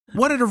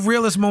one of the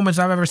realest moments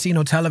I've ever seen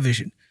on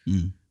television.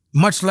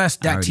 Much less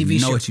that TV show. You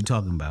know what you're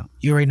talking about.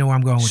 You already know where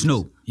I'm going with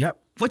Snoop. this. Yep.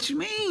 What you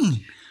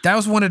mean? That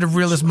was one of the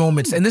realest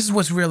moments. And this is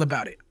what's real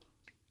about it.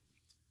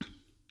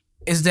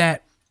 Is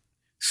that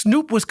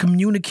Snoop was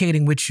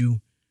communicating with you.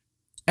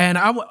 And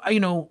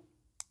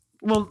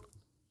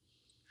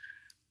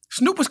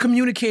Snoop was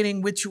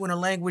communicating with you in a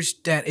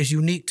language that is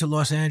unique to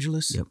Los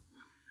Angeles. Yep.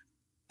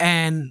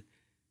 And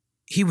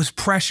he was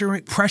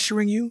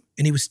pressuring you,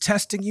 and he was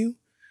testing you.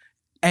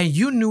 And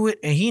you knew it,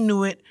 and he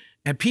knew it.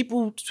 And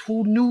people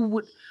who knew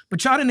what,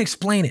 but y'all didn't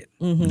explain it.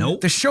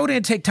 Nope. The show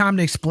didn't take time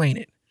to explain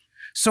it.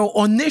 So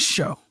on this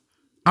show,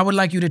 I would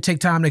like you to take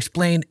time to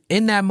explain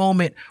in that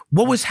moment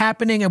what was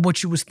happening and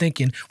what you was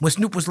thinking when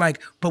Snoop was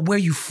like, but where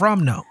you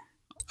from though? All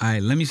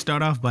right, let me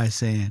start off by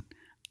saying,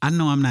 I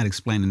know I'm not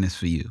explaining this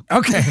for you.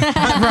 Okay,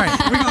 right.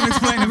 We're going to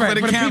explain it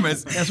for the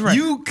cameras. That's right.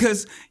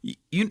 Because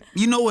you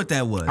know what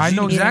that was. I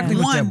know exactly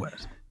what that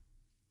was.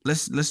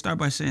 Let's start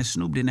by saying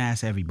Snoop didn't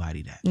ask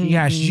everybody that. He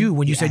asked you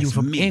when you said you were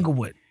from me.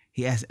 Inglewood.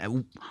 He asked,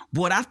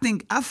 but I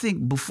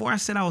think before I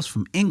said I was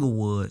from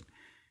Inglewood,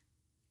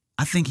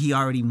 I think he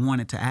already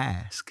wanted to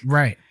ask.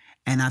 Right.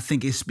 And I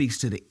think it speaks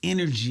to the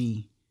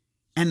energy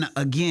and,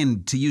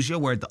 again, to use your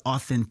word, the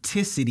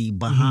authenticity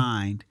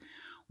behind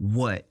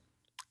what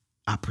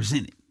I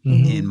presented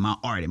in my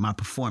art, in my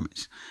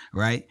performance,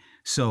 right?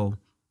 So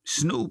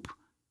Snoop,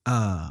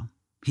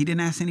 he didn't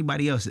ask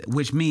anybody else,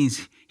 which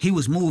means he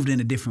was moved in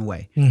a different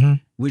way,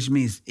 which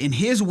means in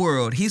his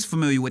world, he's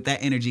familiar with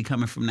that energy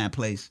coming from that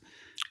place.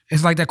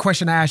 It's like that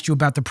question I asked you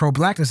about the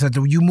pro-blackness. That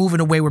you move in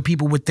a way where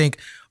people would think,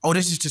 oh,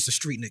 this is just a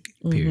street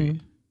nigga,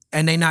 period.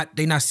 And they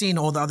not seeing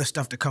all the other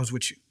stuff that comes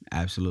with you.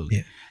 Absolutely.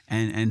 Yeah.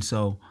 And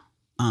so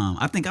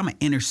I think I'm an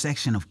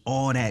intersection of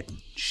all that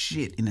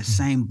shit in the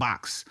same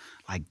box,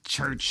 like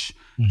church,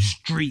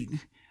 street,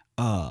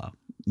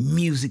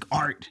 music,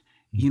 art,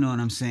 you know what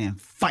I'm saying?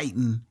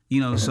 Fighting,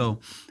 you know, so,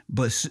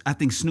 but I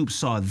think Snoop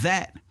saw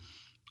that.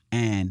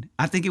 And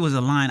I think it was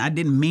a line. I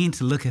didn't mean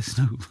to look at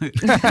Snoop.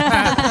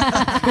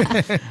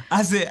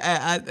 I said,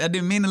 I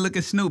didn't mean to look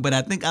at Snoop, but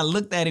I think I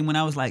looked at him when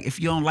I was like, if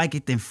you don't like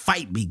it, then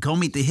fight me. Go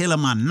meet the heel of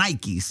my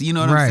Nikes. You know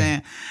what I'm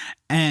saying?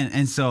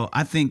 And so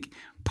I think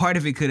part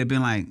of it could have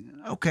been like,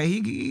 okay,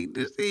 he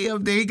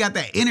up there, he got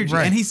that energy.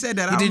 Right. And he said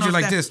that. He did you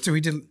like this too.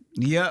 He did.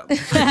 Yep.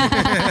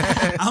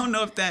 I don't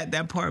know if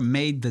that part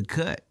made the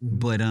cut,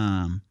 but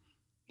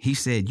he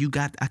said,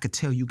 I could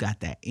tell you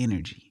got that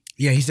energy.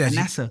 Yeah, he said. And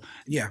that's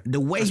the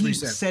way he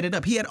set it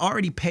up. He had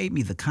already paid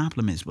me the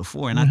compliments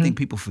before, and I think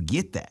people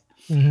forget that.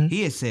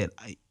 He had said,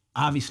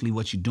 obviously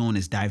what you're doing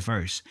is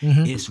diverse.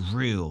 It's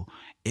real.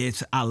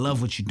 I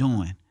love what you're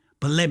doing.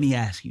 But let me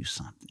ask you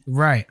something.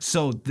 Right.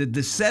 So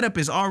the setup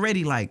is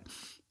already like,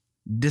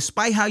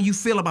 despite how you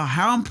feel about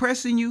how I'm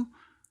pressing you,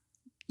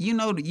 you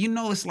know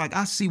it's like,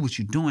 I see what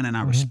you're doing and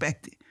I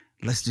respect it.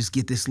 Let's just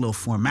get this little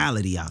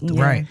formality out the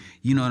way. Right.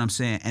 You know what I'm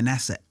saying? And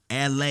that's a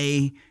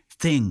LA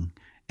thing.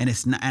 And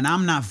it's not, and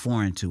I'm not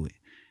foreign to it.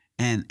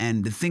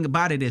 And the thing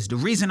about it is, the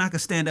reason I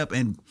could stand up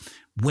and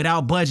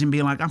without budging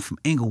being like, I'm from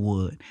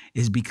Inglewood,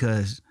 is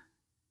because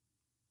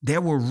there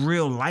were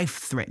real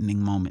life-threatening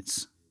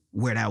moments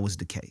where that was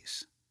the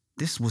case.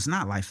 This was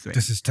not life-threatening.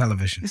 This is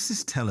television. This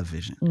is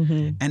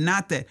television. And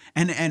not that,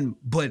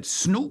 but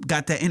Snoop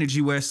got that energy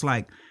where it's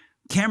like,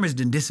 cameras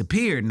done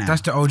disappeared now.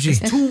 That's the OG.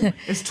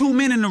 It's two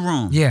men in the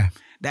room. Yeah.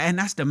 And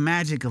that's the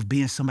magic of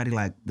being somebody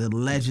like the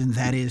legend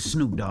that is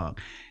Snoop Dogg.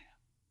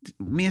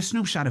 Me and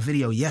Snoop shot a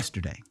video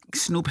yesterday.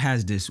 Snoop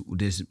has this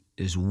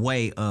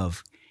way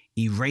of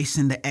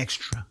erasing the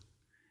extra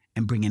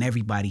and bringing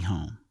everybody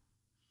home.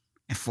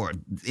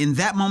 And in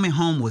that moment,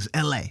 home was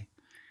LA.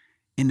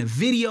 In the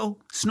video,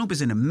 Snoop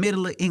is in the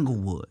middle of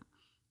Inglewood,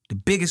 the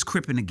biggest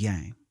crip in the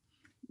game,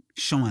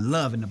 showing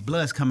love and the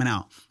blood's coming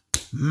out.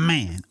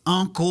 Man,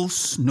 Uncle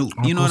Snoop.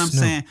 You know what I'm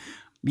saying?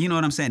 You know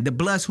what I'm saying? The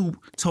Bloods who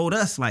told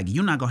us, like,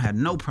 you're not going to have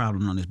no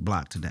problem on this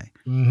block today.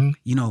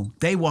 You know,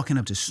 they walking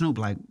up to Snoop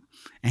like,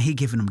 and he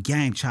giving them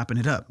game, chopping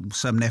it up.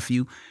 What's up,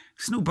 nephew?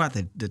 Snoop brought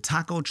the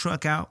taco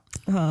truck out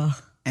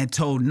and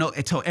told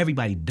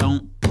everybody,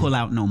 don't pull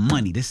out no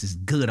money. This is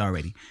good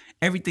already.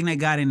 Everything they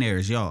got in there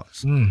is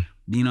yours.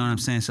 You know what I'm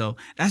saying? So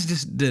that's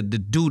just the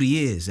dude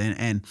he is.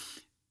 And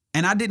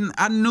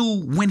I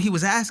knew when he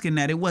was asking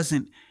that, it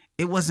wasn't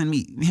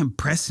him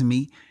pressing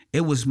me.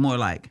 It was more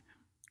like,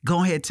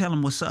 go ahead, tell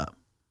him what's up.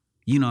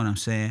 You know what I'm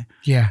saying?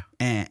 Yeah.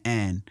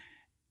 And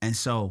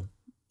so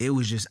it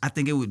was just,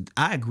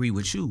 I agree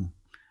with you.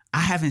 I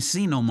haven't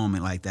seen no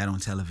moment like that on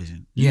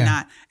television. Yeah.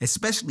 Not,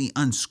 especially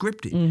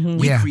unscripted.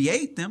 We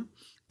create them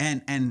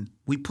and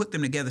we put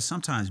them together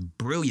sometimes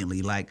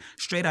brilliantly. Like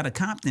Straight Outta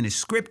Compton is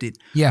scripted.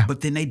 Yeah.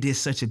 But then they did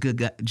such a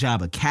good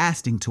job of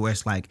casting to where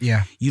it's like,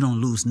 you don't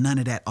lose none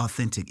of that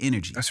authentic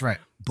energy. That's right.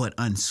 But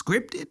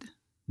unscripted,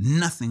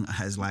 nothing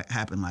has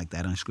happened like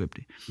that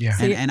unscripted. Yeah.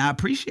 And I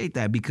appreciate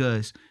that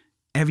because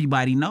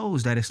everybody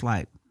knows that it's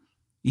like,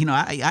 you know,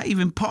 I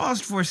even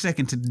paused for a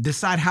second to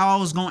decide how I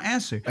was going to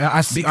answer.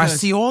 I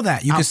see all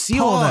that. You can see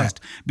all that.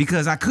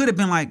 Because I could have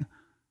been like,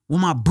 Well,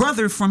 my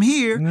brother from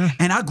here,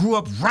 and I grew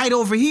up right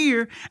over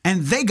here,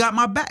 and they got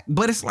my back.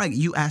 But it's like,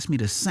 you ask me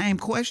the same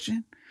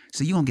question,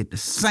 so you gonna get the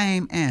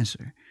same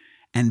answer.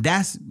 And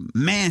that's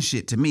man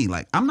shit to me.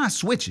 Like, I'm not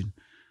switching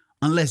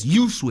unless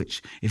you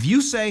switch. If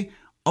you say,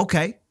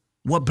 okay,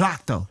 what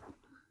block though?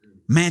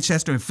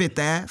 Manchester and Fifth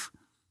Ave,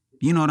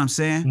 you know what I'm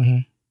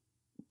saying?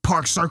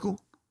 Park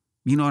Circle,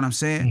 you know what I'm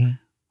saying?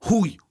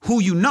 Who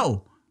you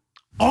know?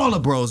 All the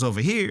bros over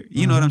here,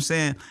 you know what I'm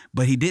saying?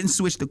 But he didn't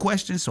switch the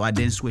question, so I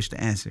didn't switch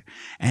the answer.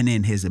 And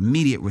then his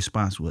immediate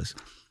response was,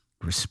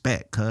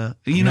 respect, cuz.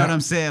 You know what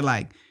I'm saying?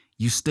 Like,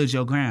 you stood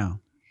your ground.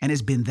 And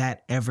it's been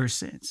that ever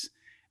since.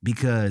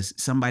 Because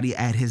somebody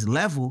at his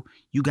level,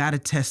 you got to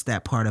test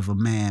that part of a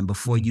man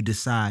before you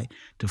decide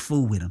to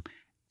fool with him.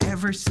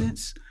 Ever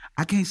since,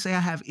 I can't say I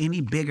have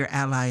any bigger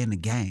ally in the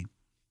game.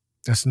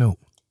 That's Snoop.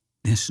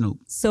 Than Snoop.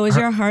 So is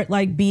your heart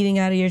like beating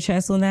out of your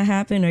chest when that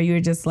happened, or you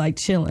were just like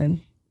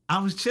chilling? I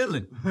was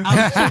chilling. You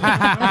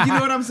know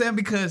what I'm saying?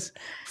 Because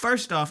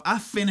first off, I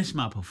finished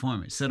my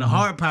performance. So the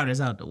hard part is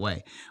out the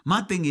way.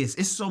 My thing is,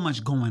 it's so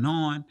much going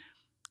on.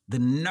 The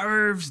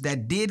nerves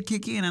that did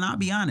kick in, and I'll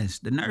be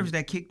honest, the nerves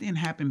that kicked in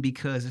happened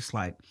because it's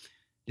like,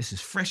 this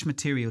is fresh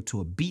material to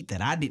a beat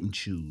that I didn't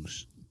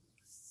choose.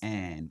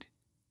 And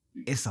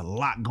it's a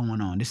lot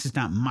going on. This is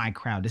not my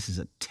crowd. This is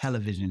a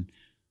television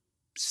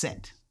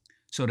set.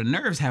 So the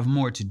nerves have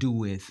more to do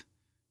with,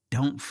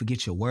 don't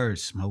forget your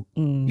words, Smoke.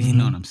 You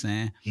know what I'm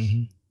saying?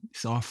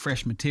 It's all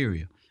fresh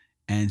material.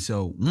 And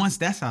so once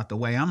that's out the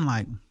way, I'm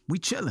like, we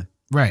chilling.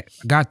 Right.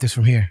 Got this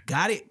from here.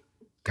 Got it.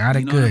 Got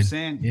it you know good. What I'm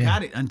saying? Yeah.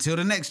 Got it until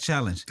the next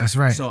challenge. That's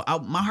right. So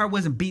my heart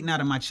wasn't beating out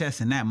of my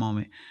chest in that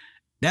moment.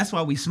 That's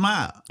why we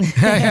smiled.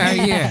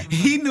 Yeah.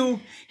 He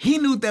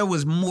knew there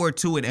was more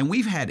to it. And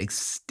we've had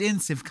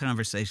extensive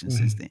conversations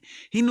since then.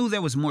 He knew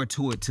there was more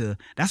to it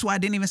that's why I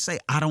didn't even say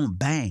I don't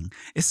bang.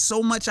 It's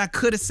so much I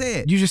could have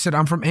said. You just said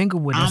I'm from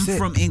Inglewood. I'm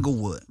from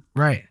Inglewood.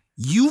 Right.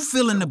 You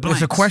fill in the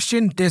blanks. There's a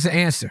question, there's an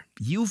answer.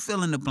 You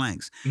fill in the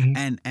blanks.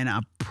 And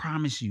I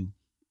promise you,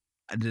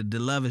 the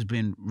love has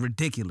been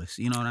ridiculous.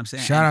 You know what I'm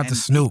saying? Shout out to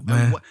Snoop,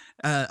 man.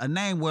 A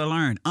name well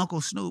earned,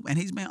 Uncle Snoop, and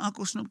he's been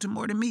Uncle Snoop to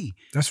more than me.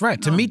 That's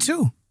right. To me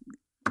too.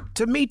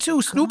 To me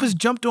too. Snoop has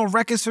jumped on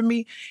records for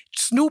me.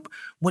 Snoop,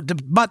 but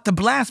the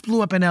Blast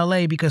blew up in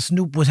LA because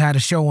Snoop had a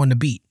show on the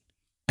beat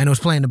and it was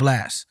playing the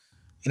Blast.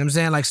 You know what I'm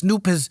saying? Like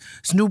Snoop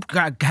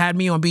had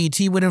me on BET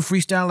with him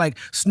freestyle. Like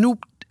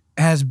Snoop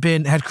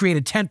had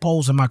created 10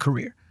 poles in my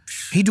career.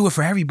 He do it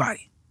for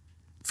everybody.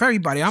 For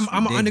everybody. I'm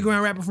an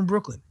underground rapper from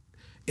Brooklyn.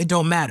 It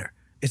don't matter.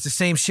 It's the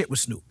same shit with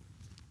Snoop.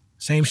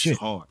 Same shit. It's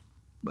hard,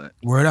 but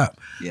word up.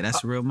 Yeah,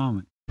 that's a real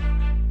moment.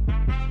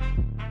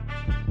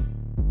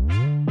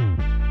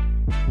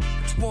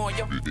 What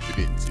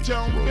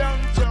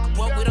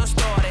would